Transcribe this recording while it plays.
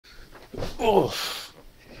Oof.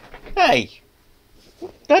 Hey,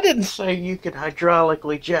 I didn't say you could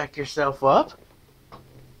hydraulically jack yourself up.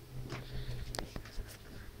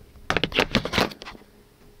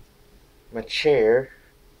 My chair.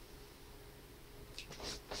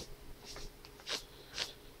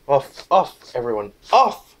 Off, off, everyone,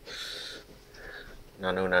 off!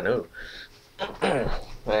 Nanu, nanu.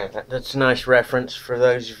 That's a nice reference for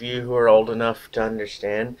those of you who are old enough to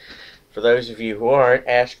understand. For those of you who aren't,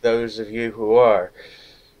 ask those of you who are.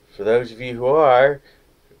 For those of you who are,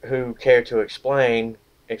 who care to explain,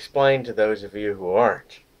 explain to those of you who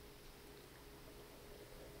aren't.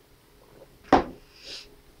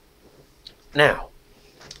 Now,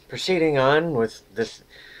 proceeding on with this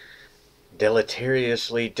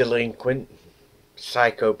deleteriously delinquent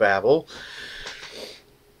psychobabble,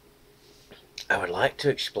 I would like to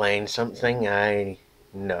explain something I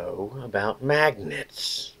know about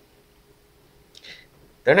magnets.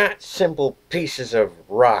 They're not simple pieces of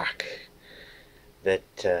rock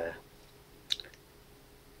that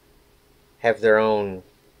have their own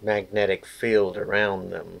magnetic field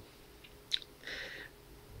around them.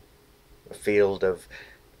 A field of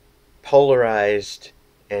polarized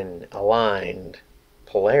and aligned,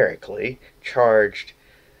 polarically charged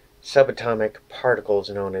subatomic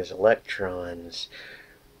particles known as electrons,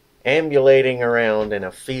 ambulating around in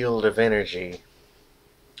a field of energy,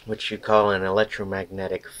 which you call an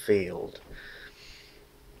electromagnetic field.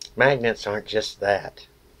 Magnets aren't just that.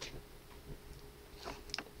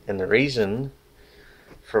 And the reason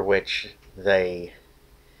for which they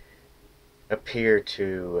appear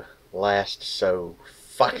to last so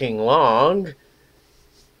fucking long,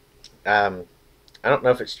 I don't know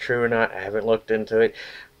if it's true or not. I haven't looked into it.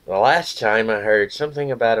 The last time I heard something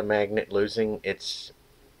about a magnet losing its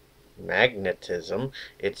magnetism,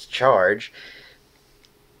 its charge,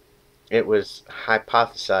 it was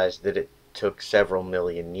hypothesized that it took several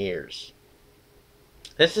million years.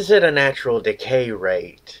 This is at a natural decay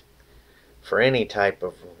rate. For any type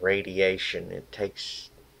of radiation, it takes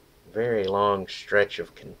a very long stretch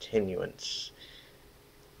of continuance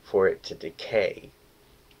for it to decay,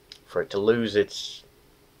 for it to lose its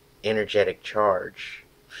energetic charge.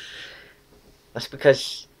 That's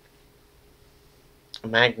because a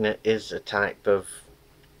magnet is a type of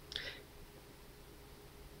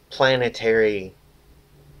planetary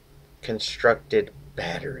constructed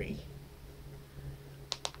battery.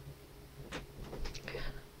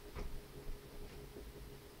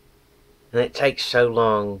 And it takes so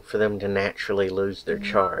long for them to naturally lose their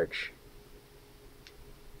charge.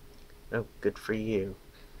 Oh, good for you.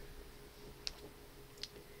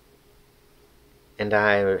 And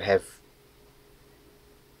I have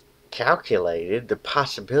calculated the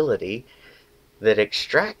possibility that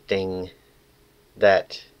extracting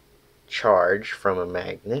that charge from a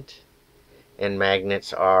magnet, and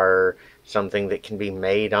magnets are something that can be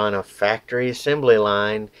made on a factory assembly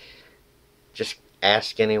line. Just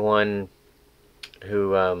ask anyone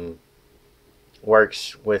who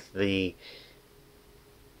works with the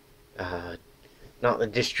not the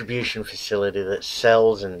distribution facility that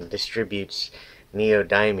sells and distributes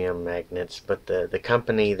neodymium magnets, but the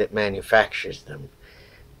company that manufactures them.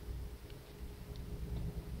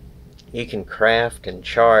 You can craft and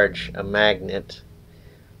charge a magnet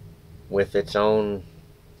with its own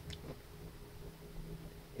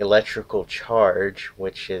electrical charge,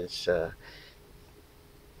 which is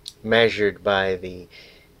measured by the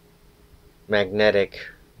magnetic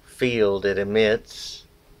field it emits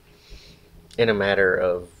in a matter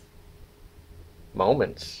of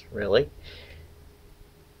moments, really.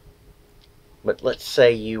 But let's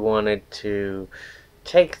say you wanted to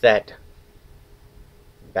take that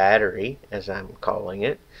battery, as I'm calling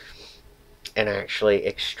it, and actually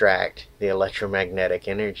extract the electromagnetic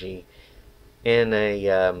energy in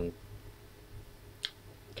a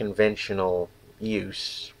conventional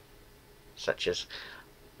use, such as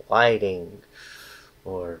lighting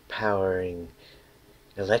or powering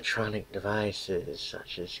electronic devices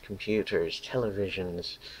such as computers,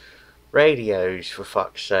 televisions, radios, for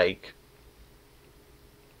fuck's sake.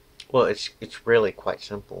 Well, it's really quite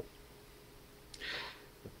simple.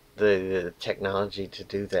 The technology to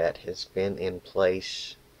do that has been in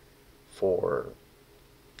place for,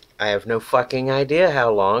 I have no fucking idea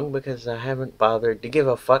how long, because I haven't bothered to give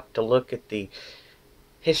a fuck to look at the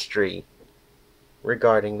history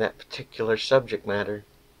regarding that particular subject matter.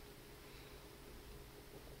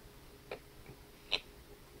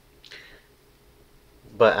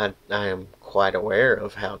 But I am quite aware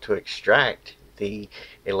of how to extract the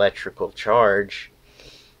electrical charge,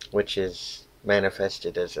 which is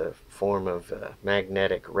manifested as a form of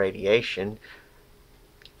magnetic radiation,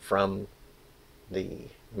 from the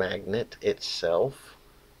magnet itself,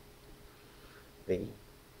 the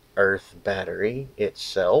earth battery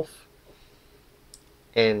itself,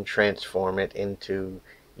 and transform it into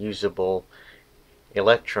usable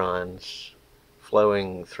electrons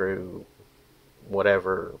flowing through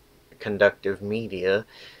whatever conductive media.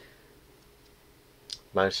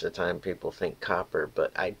 Most of the time people think copper,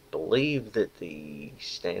 but I believe that the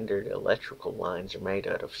standard electrical lines are made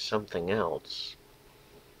out of something else.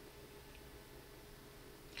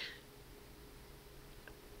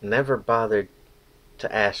 Never bothered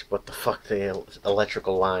to ask what the fuck the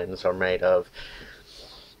electrical lines are made of,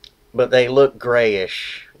 but they look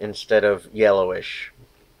grayish instead of yellowish.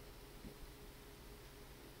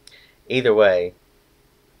 Either way,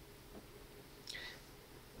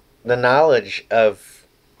 the knowledge of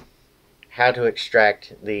how to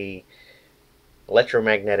extract the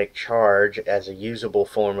electromagnetic charge as a usable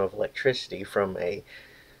form of electricity from a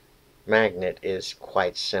magnet is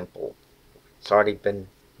quite simple. It's already been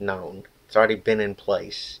known. It's already been in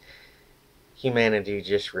place. Humanity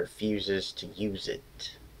just refuses to use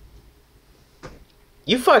it.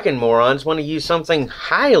 You fucking morons want to use something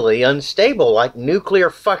highly unstable like nuclear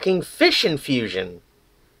fucking fission fusion.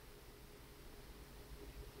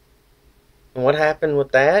 And what happened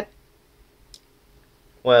with that?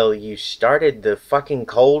 Well, you started the fucking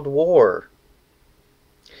Cold War.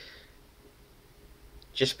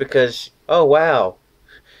 Just because, oh wow,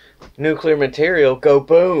 nuclear material, go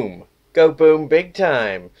boom. Go boom big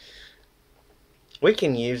time. We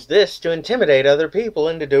can use this to intimidate other people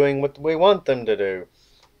into doing what we want them to do.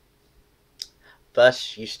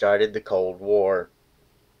 Thus, you started the Cold War.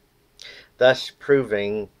 Thus,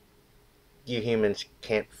 proving you humans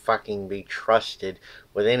can't fucking be trusted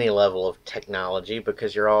with any level of technology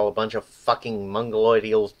because you're all a bunch of fucking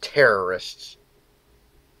mongoloidal terrorists.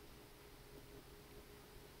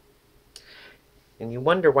 And you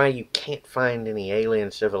wonder why you can't find any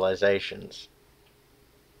alien civilizations.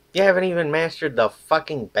 You haven't even mastered the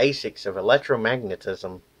fucking basics of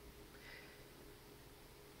electromagnetism.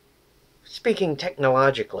 Speaking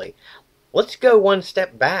technologically, let's go one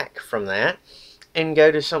step back from that and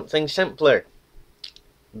go to something simpler.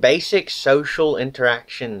 Basic social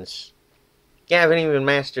interactions. You haven't even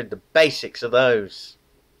mastered the basics of those.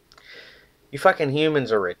 You fucking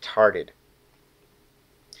humans are retarded.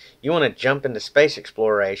 You want to jump into space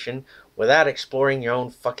exploration without exploring your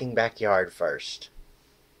own fucking backyard first.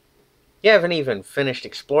 You haven't even finished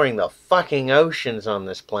exploring the fucking oceans on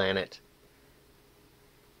this planet.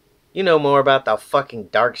 You know more about the fucking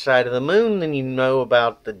dark side of the moon than you know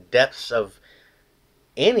about the depths of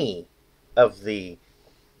any of the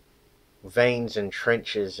veins and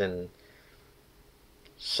trenches and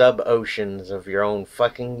sub-oceans of your own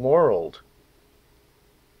fucking world.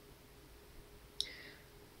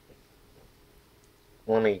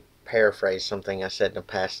 Let me paraphrase something I said in a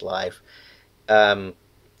past life.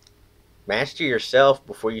 Master yourself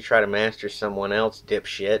before you try to master someone else,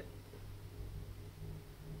 dipshit.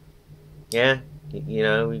 Yeah, you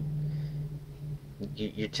know,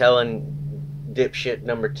 you're telling dipshit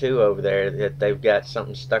number 2 over there that they've got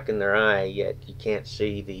something stuck in their eye, yet you can't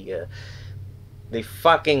see the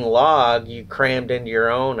fucking log you crammed into your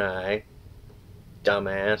own eye,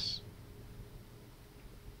 dumbass.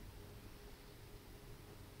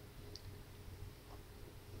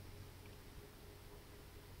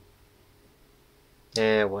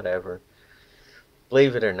 Whatever.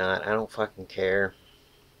 Believe it or not, I don't fucking care.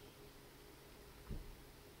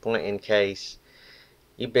 Point in case,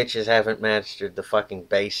 you bitches haven't mastered the fucking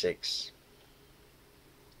basics.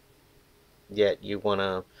 Yet you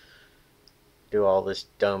wanna do all this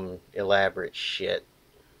dumb, elaborate shit.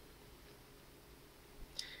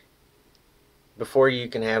 Before you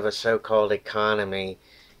can have a so-called economy,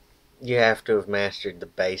 you have to have mastered the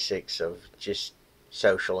basics of just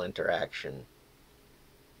social interaction.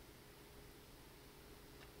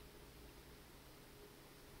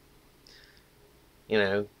 You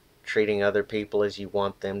know, treating other people as you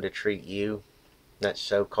want them to treat you. That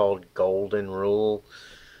so-called golden rule.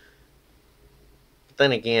 But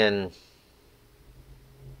then again,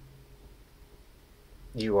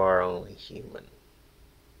 you are only human.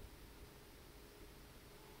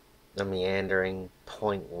 A meandering,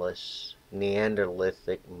 pointless,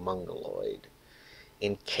 Neanderthalic mongoloid,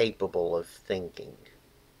 incapable of thinking.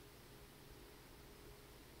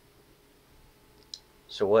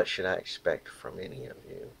 So what should I expect from any of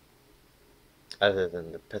you, other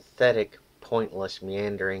than the pathetic, pointless,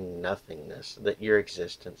 meandering nothingness that your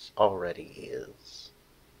existence already is?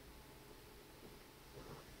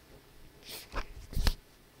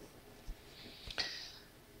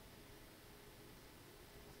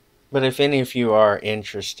 But if any of you are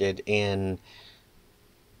interested in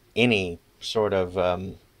any sort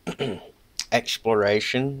of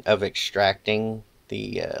exploration of extracting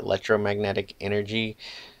the electromagnetic energy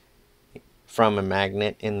from a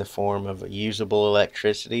magnet in the form of usable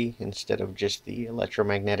electricity instead of just the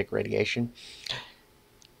electromagnetic radiation,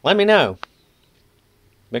 let me know,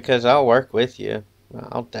 because I'll work with you.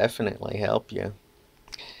 I'll definitely help you.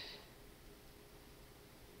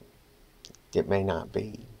 It may not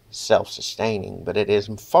be self-sustaining, but it is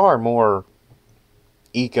far more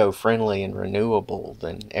eco-friendly and renewable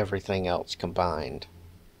than everything else combined.